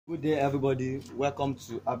Good day, everybody. Welcome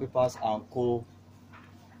to abiapls and Co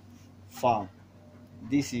farm.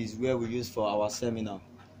 This is where we use for our seminar.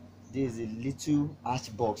 This is a little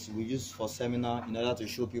hatch box we use for seminar in order to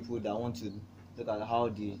show people that want to look at how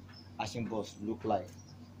the hatching box look like.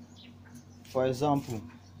 For example,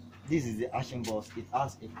 this is the hatching box. It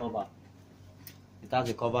has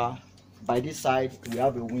a cover. By this side, we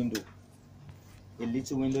have a window, a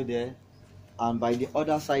little window there, and by the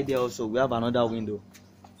other side there also we have another window.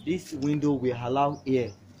 This window will allow air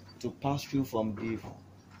to pass through from the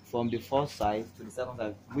first side to the second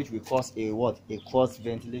side, which will cause a cross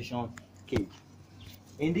ventilation cage.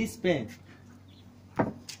 In this pen,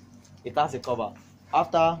 it has a cover.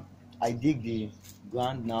 After I dig the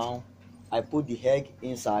ground, now I put the egg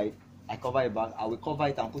inside, I cover it back. I will cover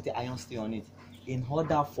it and put the iron stay on it in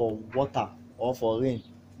order for water or for rain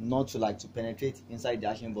not to penetrate inside the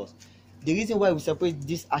hatching box. The reason why we separate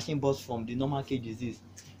this hatching box from the normal cage is this: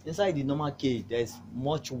 inside the normal cage there is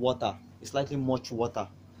much water, slightly much water,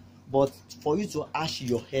 but for you to hatch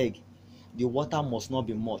your egg, the water must not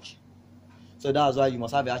be much. So that's why you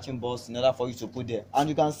must have a hatching box in order for you to put there. And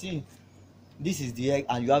you can see this is the egg,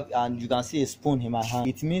 and you can see a spoon in my hand.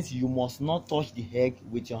 It means you must not touch the egg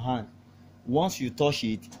with your hand. Once you touch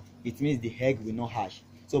it, it means the egg will not hatch.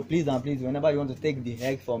 So please and please, whenever you want to take the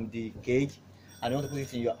egg from the cage and you want to put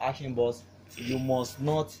it in your hatching box, you must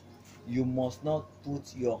not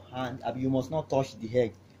put your hand, you must not touch the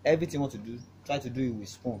egg. Everything you want to do, try to do it with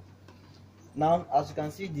spoon. Now, as you can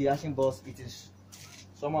see, the hatching box, it is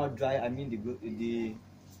somehow dry. I mean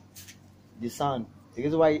the sand. The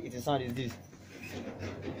reason why it is sand is this: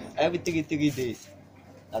 every 3 days,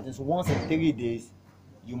 that is once in 3 days,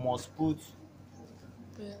 you must put.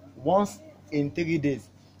 Once in 3 days,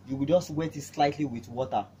 you will just wet it slightly with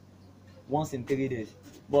water. Once in 3 days.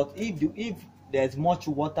 But if there's much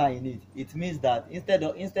water in it, it means that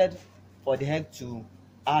instead for the egg to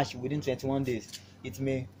hatch within 21 days, it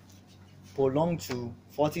may prolong to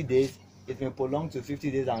 40 days, it may prolong to 50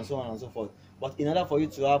 days, and so on and so forth. But in order for you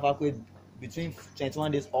to have accurate between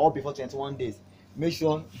 21 days or before 21 days, make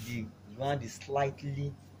sure the ground is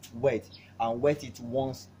slightly wet, and wet it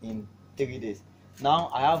once in 3 days. Now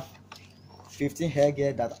I have 15 egg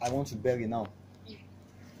here that I want to bury now,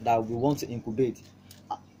 that we want to incubate.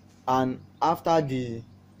 And after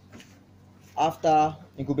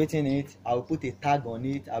incubating it, I will put a tag on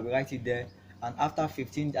it. I will write it there, and after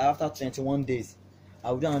 21 days,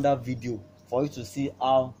 I will do another video for you to see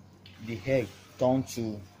how the egg turned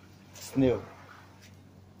to snail.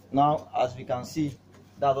 Now, as we can see,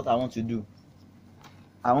 that's what I want to do.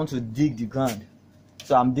 I want to dig the ground,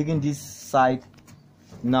 so I'm digging this side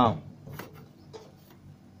now.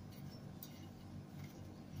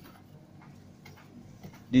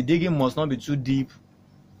 The digging must not be too deep,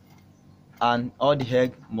 and all the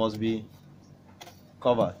egg must be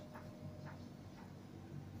covered.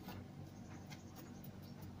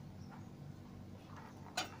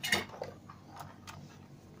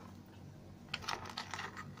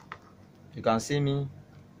 You can see me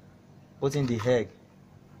putting the egg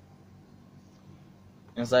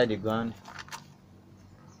inside the ground.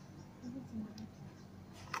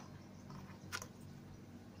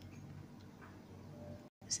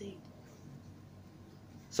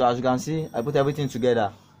 So as you can see, I put everything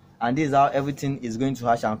together, and this is how everything is going to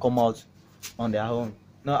hatch and come out on their own.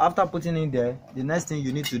 Now, after putting it there, the next thing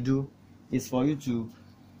you need to do is for you to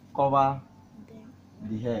cover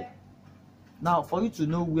the egg. Now, for you to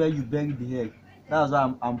know where you buried the egg, that's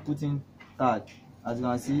why I'm putting tag. As you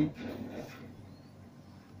can see,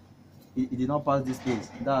 it did not pass this place.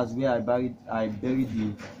 That's where I buried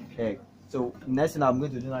the egg. So next thing I'm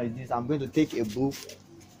going to do now is this: I'm going to take a book,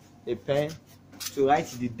 a pen, to write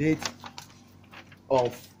the date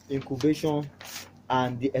of incubation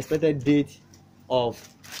and the expected date of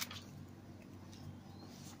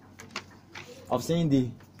seeing the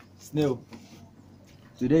snail.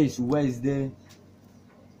 Today is Wednesday,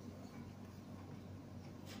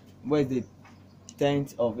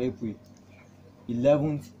 10th of April,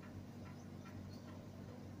 11th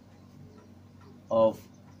of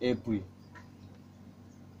April.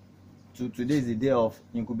 Today is the day of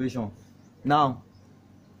incubation. Now,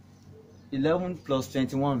 11 plus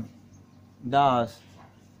 21, that's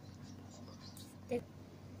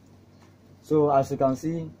so. As you can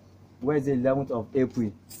see, Wednesday, 11th of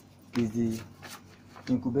April is the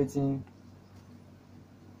incubating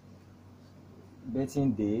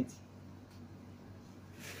date.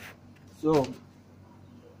 So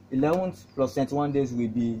 11th plus 21 days will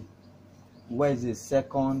be Wednesday,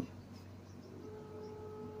 2nd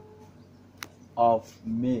of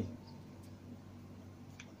May.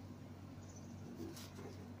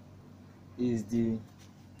 is the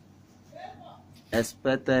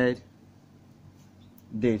expected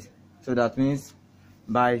date. So that means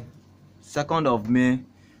by 2nd of May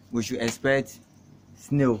we should expect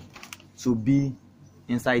snail to be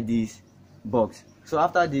inside this box. So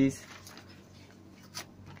after this,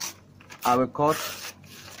 I will cut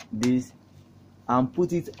this and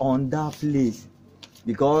put it on that place,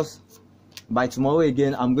 because by tomorrow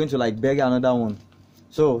again I'm going to like bury another one.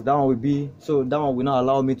 So that one will not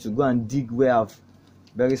allow me to go and dig where I've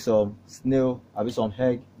buried some snail, some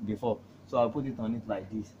egg before. So I'll put it on it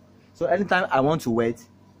like this. So anytime I want to wet,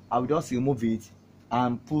 I'll just remove it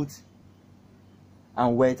and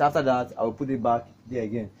wet. After that, I'll put it back there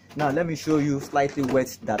again. Now let me show you slightly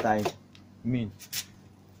wet that I mean.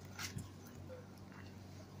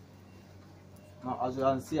 Now as you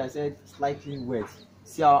can see, I said slightly wet.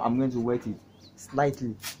 See how I'm going to wet it?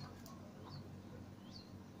 Slightly.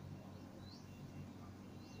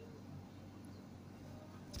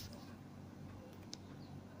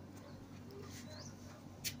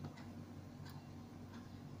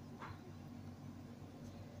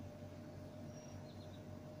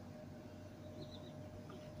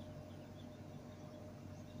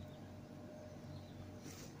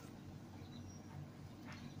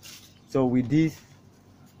 So with this,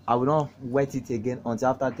 I will not wet it again until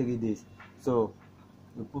after 3 days. So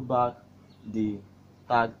we put back the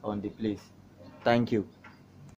tag on the place. Thank you.